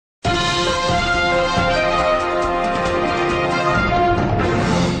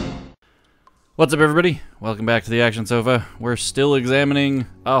What's up, everybody? Welcome back to the Action Sofa. We're still examining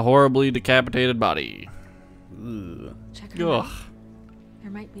a horribly decapitated body. Check her mouth. There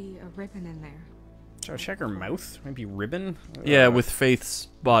might be a ribbon in there. So check her mouth. Maybe ribbon. Yeah, with Faith's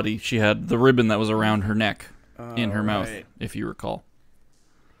body, she had the ribbon that was around her neck in her mouth, if you recall.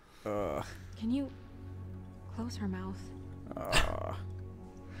 Can you close her mouth?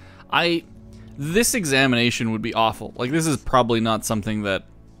 This examination would be awful. Like, this is probably not something that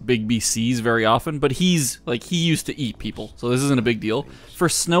Big B sees very often, but he used to eat people, so this isn't a big deal. For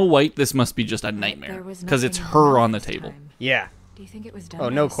Snow White, this must be just a nightmare, because it's her on the table. Yeah. Do you think it was done Oh,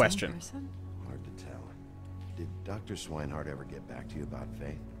 by no the same question. person? Hard to tell. Did Dr. Swinehart ever get back to you about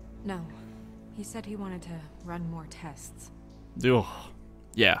Faith? No. He said he wanted to run more tests. Ugh.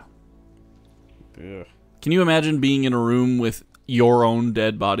 Yeah. Ugh. Can you imagine being in a room with your own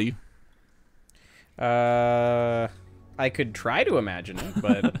dead body? I could try to imagine it,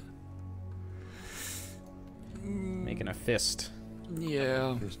 but making a fist.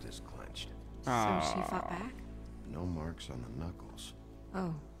 Yeah. Fist is clenched. So she fought back? No marks on the knuckles.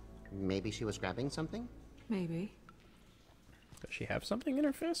 Oh, Maybe she was grabbing something? maybe. Does she have something in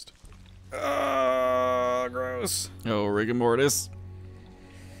her fist? Oh, gross. Oh, rigor mortis.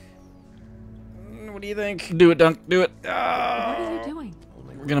 What do you think? Do it, Dunk. Do it. What are you doing?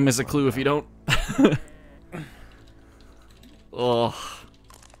 We're gonna miss a clue if you don't. Ugh.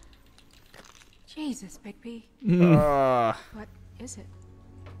 Jesus, Bigby. What is it?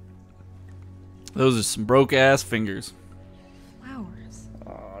 Those are some broke-ass fingers. Flowers.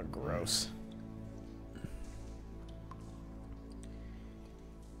 Oh, gross.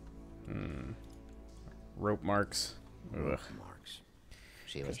 Rope marks. Ugh. Marks.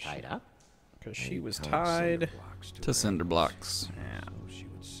 She was tied up? Because she was Tied tied. cinder blocks To cinder blocks. Yeah. so she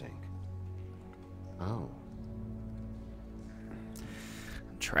would sink. Oh.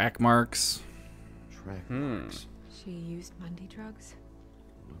 Track marks. Track marks. She used Mundy drugs?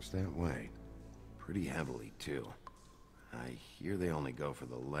 Looks that way. Pretty heavily, too. I hear they only go for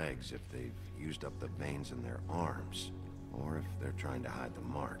the legs if they've used up the veins in their arms, or if they're trying to hide the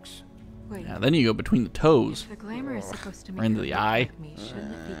marks. Wait, Yeah, then you go between the toes. if the glamour is supposed to make Or into her the look eye. like me,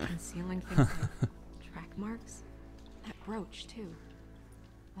 shouldn't it be concealing things like track marks? That brooch, too.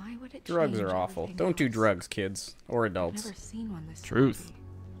 Why would it Drugs change are awful. everything Don't do else? drugs, kids. Or I've adults. never seen one this Truth.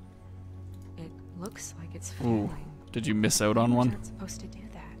 fancy. It looks like it's Ooh. failing. Did you miss out on Glamours one? aren't supposed to do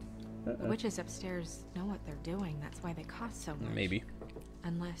that. The witches upstairs know what they're doing. That's why they cost so much. Maybe.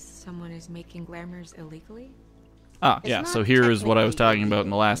 Unless someone is making glamours illegally. Ah, It's yeah, not so here is what I was technically talking about in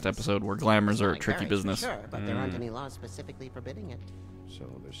the last illegal. episode, where glamours are a Like tricky marriage, business. Sure, but there aren't any laws specifically forbidding it. So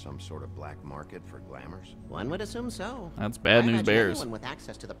there's some sort of black market for glamours? One would assume so. That's bad I news imagine bears. Anyone with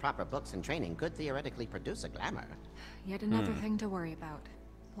access to the proper books and training could theoretically produce a glamour. Yet another thing to worry about.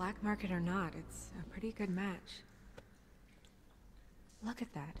 Black market or not, it's a pretty good match. Look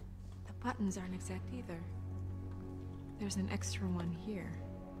at that. The buttons aren't exact either. There's an extra one here.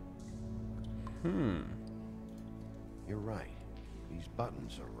 You're right. These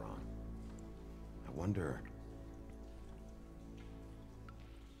buttons are wrong. I wonder...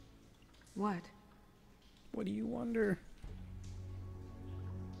 What? What do you wonder?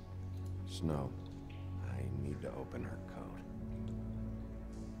 Snow, I need to open her coat.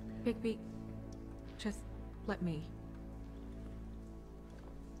 Bigby, just let me.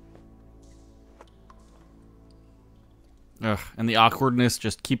 Ugh, and the awkwardness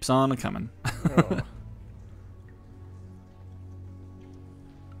just keeps on a-coming.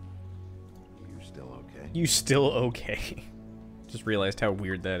 You still okay? You still okay? Just realized how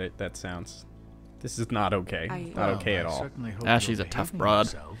weird that sounds. This is not okay. Not okay at all. Ah, she's a tough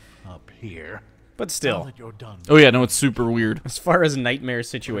broad. Up here. But Now still, that you're done, Oh yeah, no, it's super weird. as far as nightmare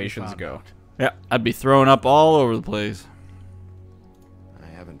situations found go. out. Yeah, I'd be throwing up all over the place. I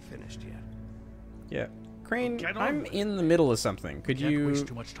haven't finished yet. Yeah. Crane, Get on I'm with in the middle of something. Could Can't you... waste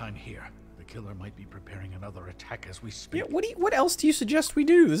too much time here. The killer might be preparing another attack as we speak. Yeah, what else do you suggest we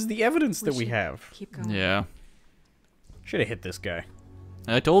do? This is the evidence that we should have. Keep going. Yeah. Should have hit this guy.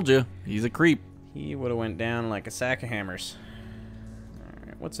 I told you, he's a creep. He would have went down like a sack of hammers.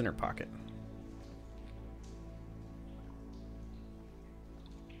 Alright, what's in her pocket?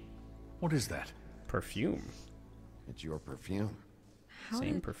 What is that? Perfume. It's your perfume. How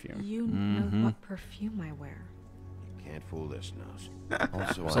Same did perfume. you know what perfume I wear? You can't fool this nose.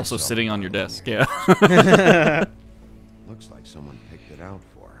 Also, It's I also saw sitting the on your bottle desk, here. yeah. Looks like someone picked it out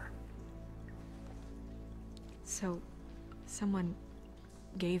for her. So, someone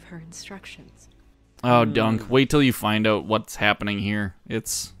gave her instructions. Oh, Dunk, wait till you find out what's happening here.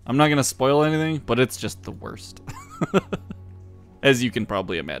 I'm not gonna spoil anything, but it's just the worst. As you can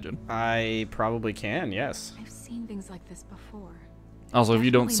probably imagine. I probably can, yes. I've seen things like this before. Also, if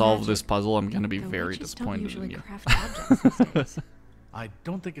you don't Definitely solve magic. this puzzle, I'm going to be Though very witches don't disappointed usually in you. craft objects these days. I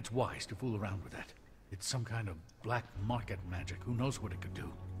don't think it's wise to fool around with that. It's some kind of black market magic. Who knows what it could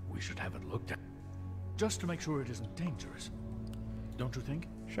do? We should have it looked at. Just to make sure it isn't dangerous. Don't you think?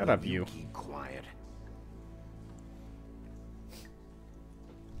 Shut up, you. Keep quiet.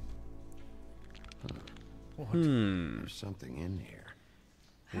 What? There's something in here.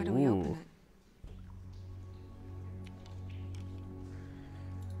 How do we open Ooh. it?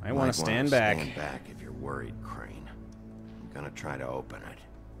 I want to stand back. Stand back if you're worried, Crane. I'm gonna try to open it.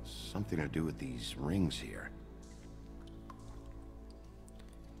 Something to do with these rings here.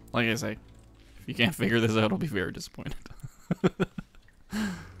 Like I say, if you can't figure this out, I'll be very disappointed.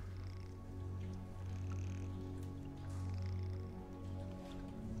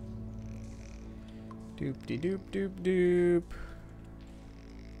 Doop de doop doop doop.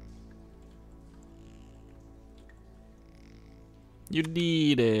 You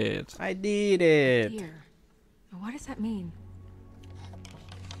need it. I did it. Here. What does that mean?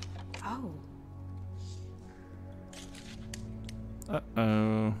 Oh.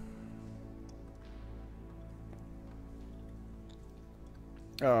 Uh-oh.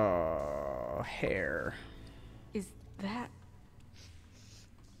 Oh, hair. Is that...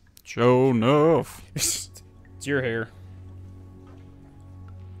 Show enough. It's your hair.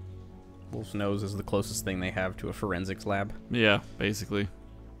 Wolf's nose is the closest thing they have to a forensics lab. Yeah, basically.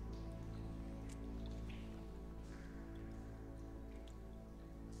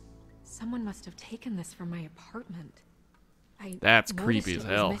 Someone must have taken this from my apartment. That's noticed creepy it as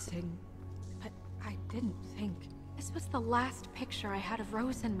was hell. missing, but I didn't think. This was the last picture I had of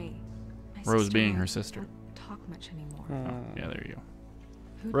Rose and me. My Rose sister being and I her sister. don't talk much anymore. Yeah, there you go.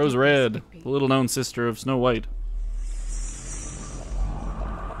 Who Rose did this Red, could be? the little-known sister of Snow White.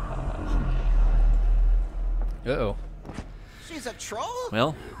 Uh-oh. She's a troll?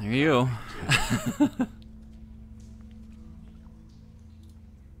 Well, there you go.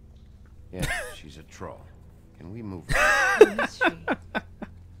 Yeah, she's a troll. Can we move? Who is she?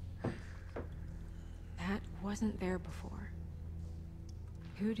 That wasn't there before.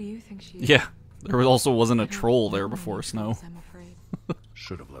 Who do you think she is? Yeah, there also wasn't a I don't troll know there any before Snow. trolls, I'm afraid.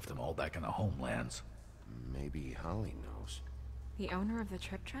 Should have left them all back in the homelands. Maybe Holly knows. The owner of the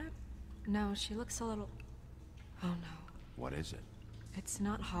trip trap? No, she looks a little... Oh no. What is it? It's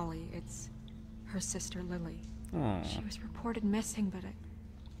not Holly, it's her sister Lily. Oh. She was reported missing, but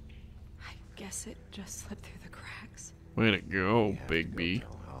I guess it just slipped through the cracks. Way to go, We have to Big go B.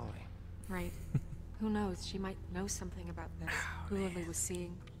 tell Holly. Right. Who knows? She might know something about this. Who Lily was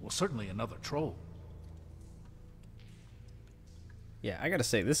seeing. Well, certainly another troll. Yeah, I gotta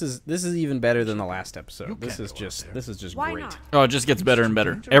say, this is even better than the last You episode. This can't is go out just there. this is just Why great. not? Oh, it just gets better and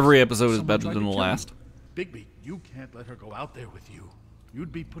better. Every episode is better than the last. Bigby, you can't let her go out there with you.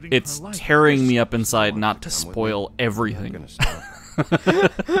 You'd be putting It's her life at tearing risk. me up inside not to Come with spoil me. I'm everything. gonna stop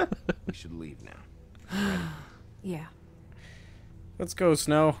her. We should leave now. Yeah. Let's go,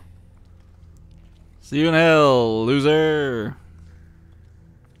 Snow. See you in hell, loser.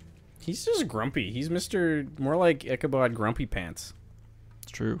 He's just grumpy. He's more like Ichabod Grumpy Pants.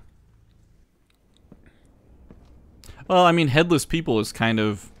 It's true. Well, I mean, headless people is kind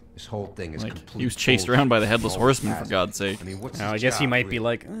of This whole thing is like complete he was chased bullshit. around by the headless Always horseman, for has God's been. sake. I mean, what's Now, I his guess he job, might be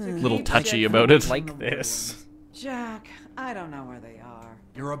really? like, Little touchy about it. like this. Jack, I don't know where they are.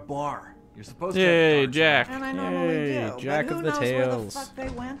 You're a bar. You're supposed Yay, to have Jack. And I normally Yay, do. Jack but of who the knows where the Tales. fuck they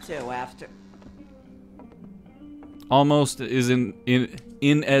went to after. Almost is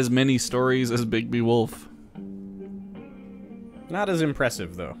in as many stories as Bigby Wolf. Not as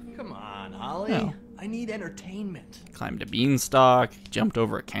impressive though. Come on, Holly. No. I need entertainment. Climbed a beanstalk, jumped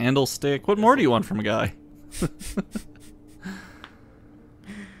over a candlestick. What more do you want from a guy?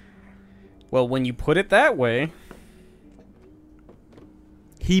 Well, when you put it that way,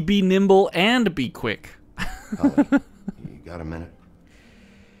 He be nimble and be quick. Holly, you got a minute?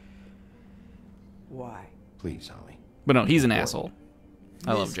 Why? Please, Holly. But no, he's an asshole.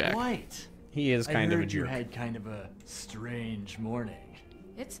 I love Miss Jack. White. he is I kind of a heard you jerk. had kind of a strange morning.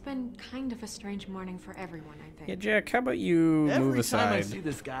 It's been kind of a strange morning for everyone, I think. Yeah, Jack, how about you Every move time I aside? see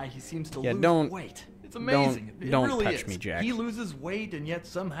this guy, he seems to Yeah, lose don't- weight. It's amazing. It don't really touch is. me, Jack. He loses weight and yet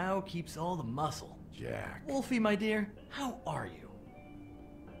somehow keeps all the muscle. Jack. Wolfie, my dear, how are you?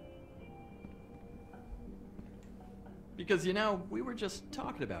 Because, you know, we were just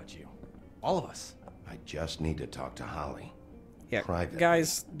talking about you. All of us. I just need to talk to Holly. Yeah, Privately.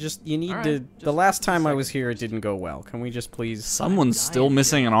 guys, just you need All right, to. just The last a time I second. was here, it didn't go well. Can we just please? Someone's Dying still to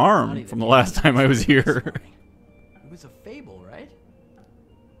missing get an the body arm that from the came last out time I was this here. morning. It was a fable, right?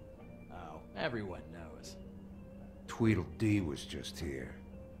 Everyone knows. Tweedledee was just here.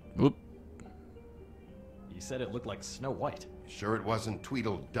 Whoop. You said it looked like Snow White. Sure it wasn't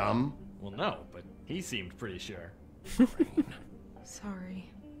Tweedledum? Well, no, but he seemed pretty sure.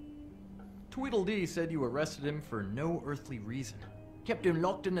 Sorry. Tweedledee said you arrested him for no earthly reason. Kept him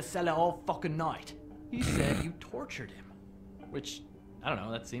locked in the cellar all fucking night. He said you tortured him. Which, I don't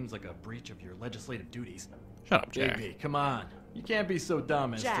know, that seems like a breach of your legislative duties. Shut up, Jack. JB, come on. You can't be so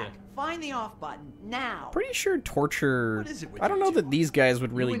dumb as Jack, to... find the off button now. Pretty sure torture. What is it with I don't you know two? that these guys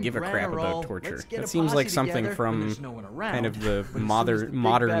would really You and give a Gran crap are about all, torture. "Let's get That a seems like posse something together when from there's no one around." kind of the But as soon as the big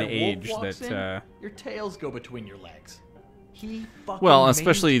modern bad wolf age walks that. in, your tails go between your legs. He fucking Well, made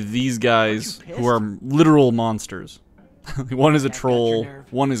especially you- these guys Aren't you who are pissed? literal monsters. One is a Jack got troll, your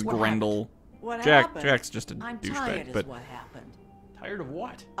nerve. one is What Grendel. What Jack, happened? Jack's just a I'm tired douchebag, is but what happened. Tired of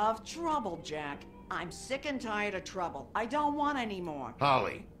what? Of trouble, Jack. I'm sick and tired of trouble. I don't want any more.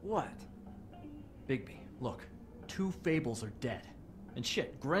 Holly. What? Bigby, look. 2 fables are dead. And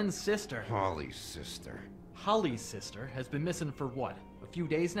shit, Gren's sister, Holly's sister. Holly's sister, has been missing for what? A few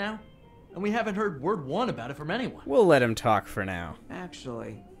days now? And we haven't heard word one about it from anyone. We'll let him talk for now.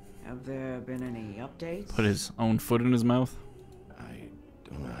 Actually, have there been any updates? put his own foot in his mouth. I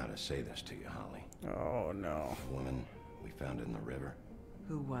don't know how to say this to you, Holly. Oh no. The woman we found in the river,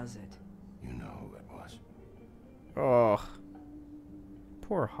 Who was it? you know who it was. Oh.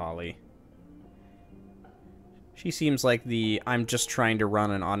 Poor Holly. She seems like the I'm just trying to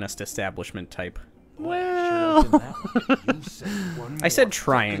run an honest establishment type. Well, You said one I said more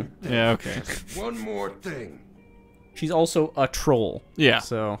trying. fucking thing. yeah, okay. One more thing. She's also a troll. Yeah.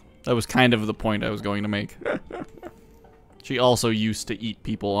 So That was kind of the point I was going to make. She also used to eat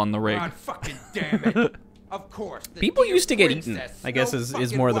people on the rig. God fucking damn it. Of course. the people dear used to get eaten, princess, I guess Snow is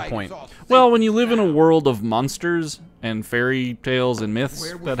fucking more the White, point. is all Well, safe when you live in a and world of monsters and fairy tales and myths,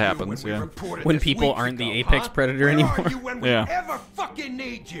 Where were that you happens, when we yeah. reported When this people weeks aren't the ago, apex huh? predator Where anymore. Are you when we Yeah. ever fucking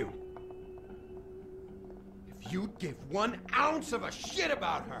need you? If you'd give 1 ounce of a shit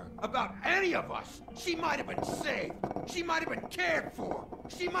about her, about any of us, she might have been saved. She might have been cared for.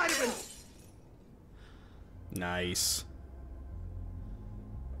 She might have been. nice.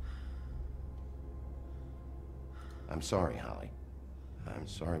 I'm sorry, Holly. I'm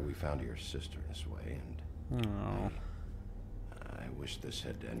sorry we found your sister this way, and Oh. I wish this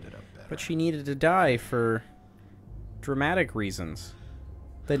had ended up better. But she needed to die for dramatic reasons.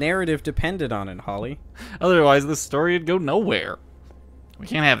 The narrative depended on it, Holly. Otherwise, this story would go nowhere. We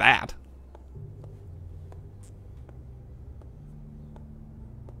can't have that.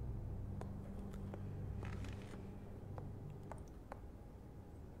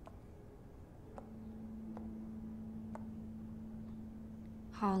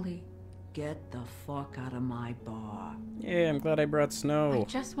 Holly, Get the fuck out of my bar. Yeah, I'm glad I brought I Snow.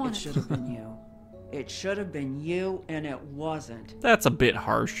 just It want should have been you. It should have been you, and it wasn't. That's a bit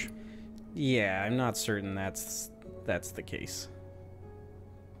harsh. Yeah, I'm not certain that's the case.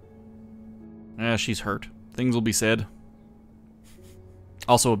 Yeah, she's hurt. Things will be said.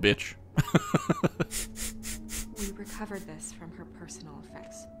 Also a bitch. We recovered this from her personal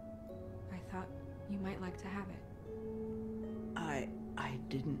effects. I thought you might like to have it. I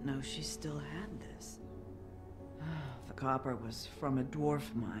didn't know she still had this. The copper was from a dwarf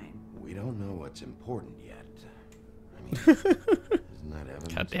mine. We don't know what's important yet. I mean, isn't that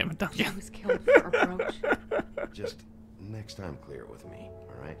evidence? God damn it, She Duncan. was killed for a brooch. Just next time clear it with me,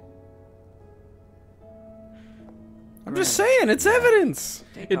 all right? I'm just saying, it's evidence.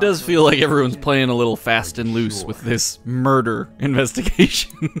 It does feel like everyone's playing a little fast and loose with this murder investigation.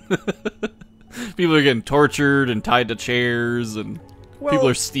 People are getting tortured and tied to chairs, and people Well-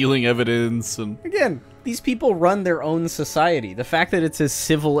 are stealing evidence, and Again, these people run their own society. The fact that it's as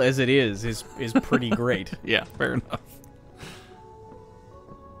civil as it is pretty great. yeah, fair enough.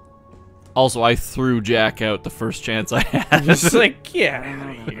 Also, I threw Jack out the first chance I had. Just like, I yeah. don't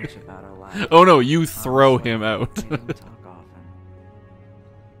know that much about her life. Oh no, you throw him out. We don't talk often.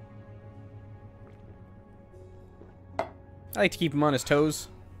 I like to keep him on his toes.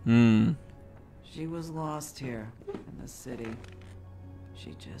 She was lost here in the city.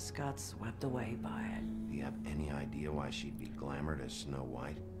 She just got swept away by it. Do you have any idea why she'd be glamored as Snow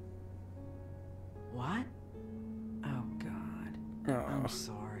White? What? Oh, God. Oh. I'm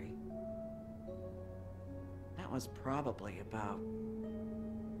sorry. That was probably about...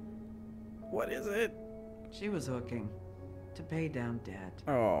 What is it? She was hooking to pay down debt.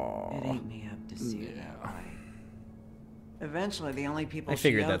 Oh. It ate me up to see her that way. Eventually, the only people I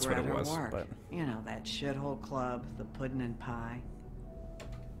figured she that's what outread it her was, work. but- You know, that shithole club, the puddin' and pie.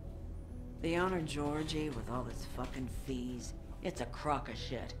 The owner, Georgie, with all his fucking fees, it's a crock of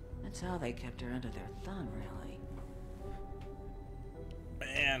shit. That's how they kept her under their thumb, really.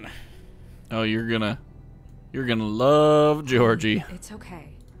 Man. Oh, you're gonna love Georgie. It's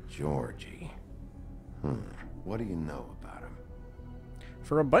okay. Georgie. What do you know about him?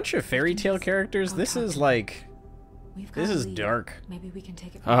 For a bunch of fairy tale characters, this is like... We've got This a is lead. dark. Maybe we can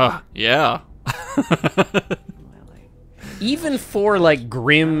take it from Yeah. Even for, like,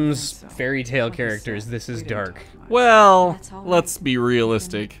 Grimm's fairy tale characters, this is dark. Well, That's all let's right. be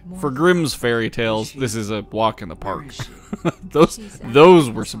realistic. For Grimm's fairy tales, this is a walk in the park. those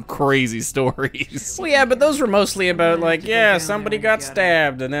were some crazy stories. Well, yeah, but those were mostly about, like, yeah, somebody got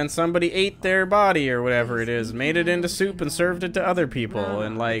stabbed, and then somebody ate their body or whatever it is, made it into soup and served it to other people,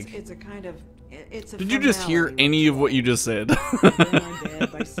 and, like... It's a kind of... It's a Did you just hear formality any of what you just said? ritual. Burn our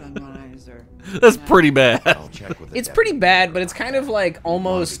dead by sunrise, or... That's pretty bad. I'll check with the It's pretty deputy. bad, but it's kind of like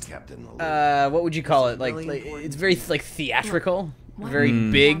almost... Kept in the loop. what would you call it? Like it's very, like, theatrical. Very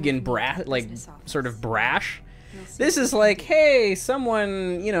big and like, sort of brash. This is like, hey,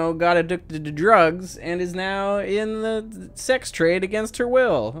 someone, you know, got addicted to drugs and is now in the sex trade against her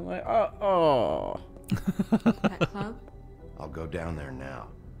will. I'm like, oh. that club. I'll go down there now.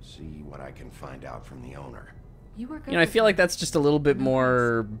 See what I can find out from the owner. You were good. You know, I feel like that's just a little bit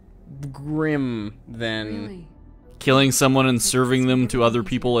more grim than... Really. Killing someone and serving them to other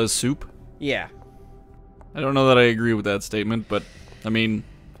people as soup? Yeah. I don't know that I agree with that statement, but, I mean,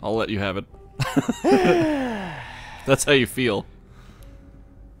 I'll let you have it. That's how you feel.